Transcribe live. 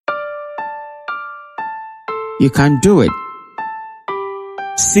You can do it.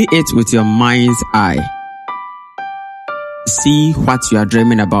 See it with your mind's eye. See what you are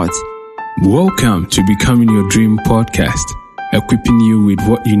dreaming about. Welcome to Becoming Your Dream podcast, equipping you with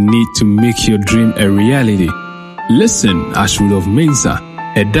what you need to make your dream a reality. Listen as Rudolph Mensah,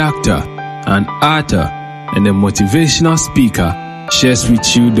 a doctor, an author, and a motivational speaker, shares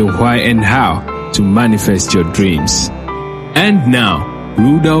with you the why and how to manifest your dreams. And now,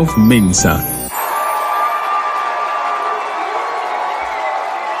 Rudolph Mensah.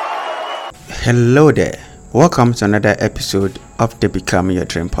 Hello there. Welcome to another episode of the Becoming Your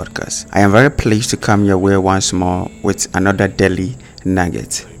Dream podcast. I am very pleased to come your way once more with another daily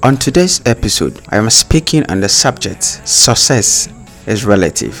nugget. On today's episode, I am speaking on the subject, success is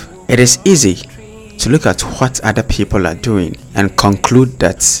relative. It is easy to look at what other people are doing and conclude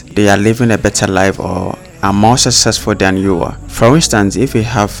that they are living a better life or are more successful than you are. For instance, if you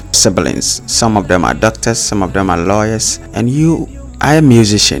have siblings, some of them are doctors, some of them are lawyers, and you are a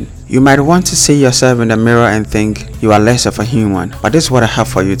musician, you might want to see yourself in the mirror and think you are less of a human. But this is what I have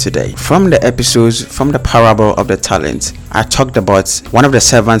for you today. From the episodes, from the parable of the talents, I talked about one of the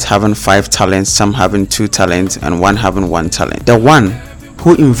servants having 5 talents, some having 2 talents, and one having 1 talent. The one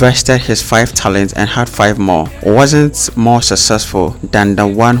who invested his 5 talents and had 5 more wasn't more successful than the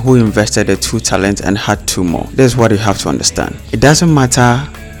one who invested the 2 talents and had 2 more. This is what you have to understand. It doesn't matter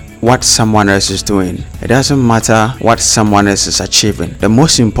what someone else is doing. It doesn't matter what someone else is achieving. The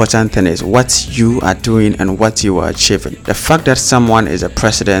most important thing is what you are doing and what you are achieving. The fact that someone is a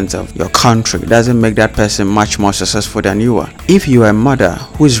president of your country doesn't make that person much more successful than you are. If you are a mother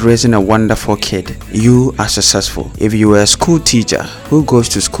who is raising a wonderful kid, you are successful. If you are a school teacher who goes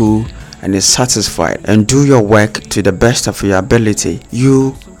to school and is satisfied and do your work to the best of your ability,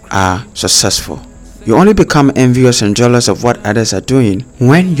 you are successful. You only become envious and jealous of what others are doing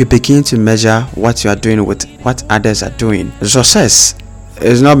when you begin to measure what you are doing with what others are doing. Success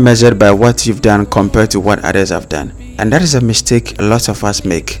is not measured by what you've done compared to what others have done. And that is a mistake a lot of us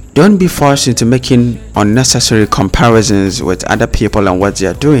make. Don't be forced into making unnecessary comparisons with other people and what they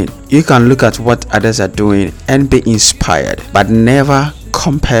are doing. You can look at what others are doing and be inspired, but never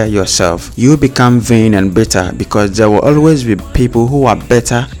compare yourself. You become vain and bitter because there will always be people who are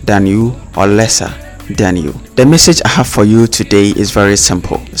better than you or lesser than you. The message I have for you today is very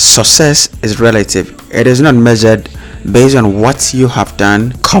simple. Success is relative. It is not measured based on what you have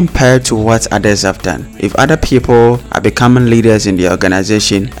done compared to what others have done. If other people are becoming leaders in the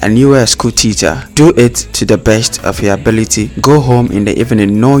organization and you are a school teacher, do it to the best of your ability. Go home in the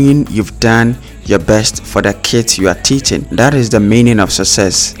evening knowing you've done your best for the kids you are teaching. That is the meaning of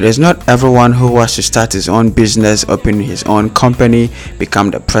success. It is not everyone who wants to start his own business, open his own company, become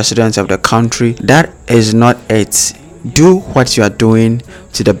the president of the country. That is not it. Do what you are doing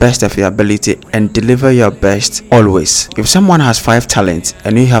to the best of your ability and deliver your best always. If someone has 5 talents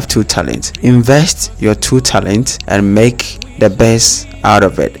and you have 2 talents, invest your 2 talents and make the best out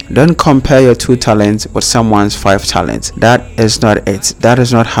of it. Don't compare your 2 talents with someone's 5 talents. That is not it. That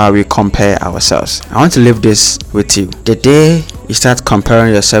is not how we compare ourselves. I want to leave this with you. The day you start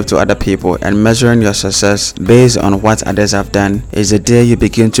comparing yourself to other people and measuring your success based on what others have done is the day you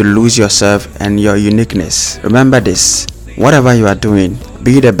begin to lose yourself and your uniqueness. Remember this. Whatever you are doing,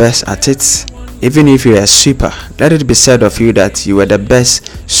 be the best at it. Even if you are a sweeper, let it be said of you that you are the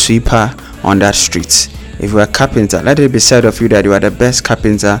best sweeper on that street. If you are a carpenter, let it be said of you that you are the best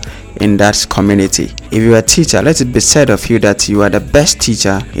carpenter in that community. If you are a teacher, let it be said of you that you are the best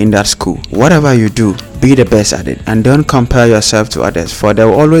teacher in that school. Whatever you do, be the best at it and don't compare yourself to others, for there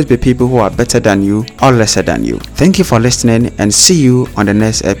will always be people who are better than you or lesser than you. Thank you for listening and see you on the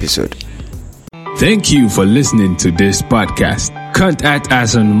next episode. Thank you for listening to this podcast. Contact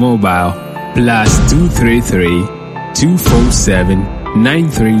us on mobile +233 247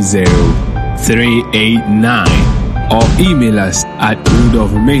 930 389 or email us at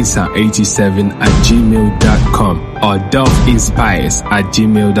rudolphmensah87@gmail.com or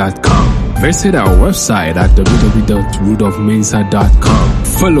dolphinspires@gmail.com. Visit our website at www.rudolphmensah.com.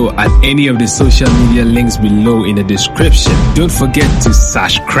 Follow at any of the social media links below in the description. Don't forget to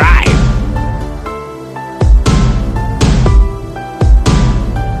subscribe.